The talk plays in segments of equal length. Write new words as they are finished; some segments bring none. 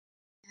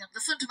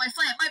listen to my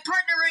flame, my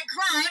partner in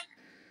crime,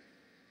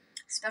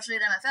 especially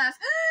at MFF.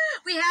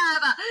 We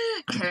have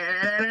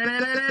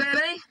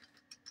Katie.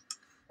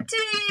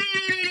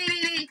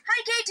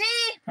 Hi,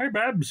 Katie. Hi,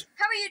 Babs.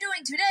 How are you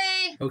doing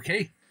today?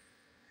 Okay.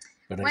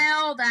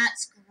 Well,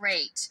 that's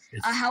great.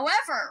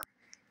 However,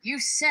 you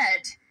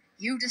said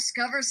you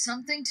discovered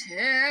something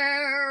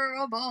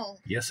terrible.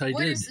 Yes, I did.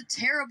 What is the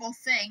terrible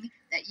thing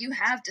that you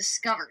have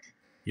discovered?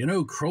 You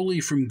know,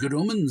 Crowley from Good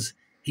Omens,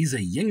 he's a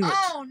yinglet.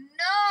 Oh,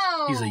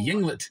 no! He's a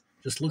yinglet.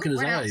 Just look at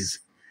his eyes.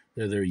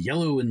 They're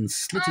yellow and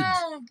slitted.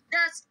 Oh,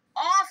 that's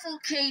awful,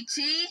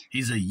 Katie.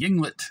 He's a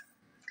yinglet.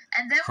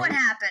 And then what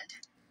happened?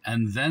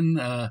 And then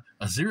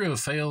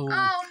Aziraphale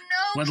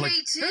went like,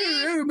 Katie.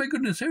 Oh, my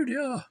goodness, oh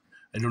dear.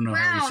 I don't know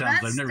how he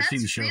sounds. I've never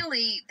seen the show.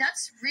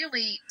 That's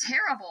really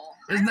terrible.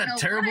 Isn't that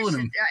terrible?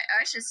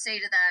 I should say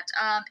to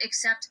that.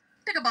 Except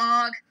pick a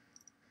bog.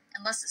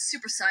 Unless it's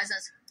supersized,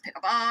 let's pick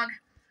a bog.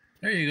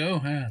 There you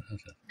go.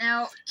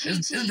 Now, Katie.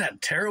 Isn't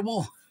that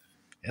terrible?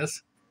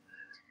 Yes.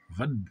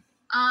 But,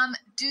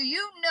 do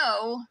you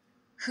know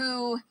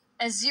who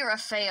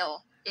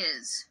Aziraphale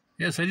is?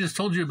 Yes, I just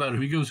told you about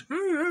him. He goes,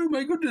 oh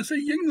my goodness, a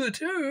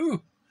yinglet,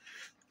 oh.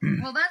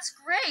 Well, that's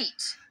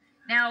great.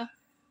 Now,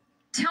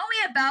 tell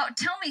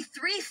me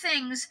 3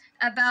 things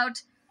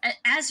about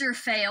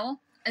Aziraphale,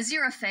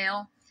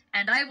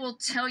 and I will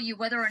tell you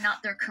whether or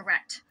not they're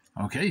correct.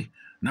 Okay.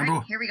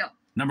 Here we go.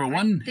 Number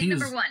one,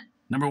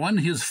 Number one,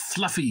 he is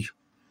fluffy.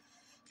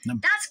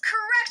 That's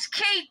correct,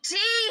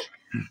 Katie.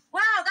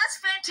 Wow, that's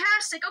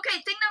fantastic.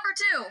 Okay, thing number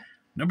 2.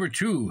 Number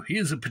 2, he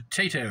is a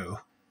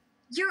potato.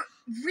 You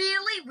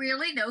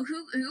really know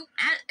who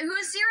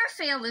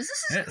Aziraphale is.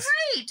 This is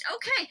great.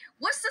 Okay,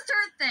 what's the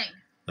 3rd thing?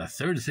 The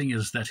 3rd thing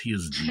is that he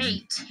is...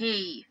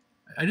 Katie.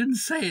 I didn't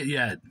say it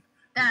yet.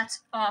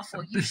 That's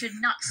awful. You should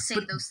not say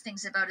those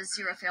things about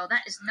Aziraphale.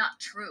 That is not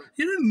true.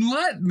 You didn't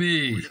let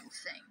me. Little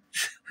thing.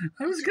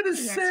 I was going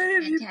to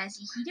say... He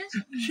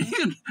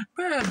doesn't know.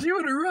 Babs, you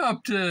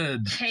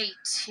interrupted.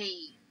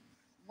 Katie.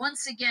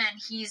 Once again,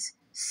 he's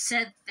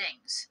said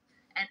things.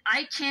 And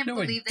I can't No,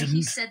 believe that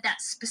he said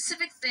that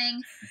specific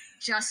thing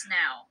just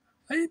now.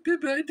 I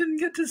didn't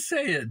get to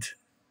say it.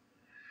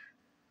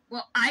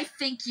 Well, I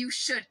think you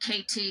should,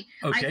 Katie.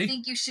 Okay. I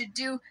think you should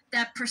do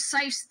that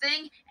precise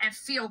thing and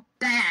feel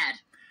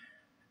bad.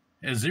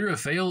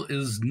 Aziraphale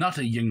is not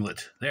a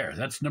yinglet. There,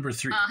 that's number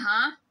 3.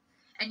 Uh-huh.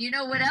 And you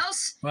know what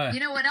else? What? You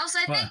know what else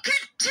I think?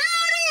 Kitty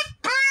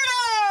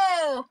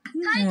Birdo!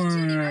 Hi,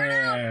 Kitty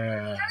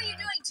Birdo. How are you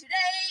doing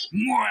today?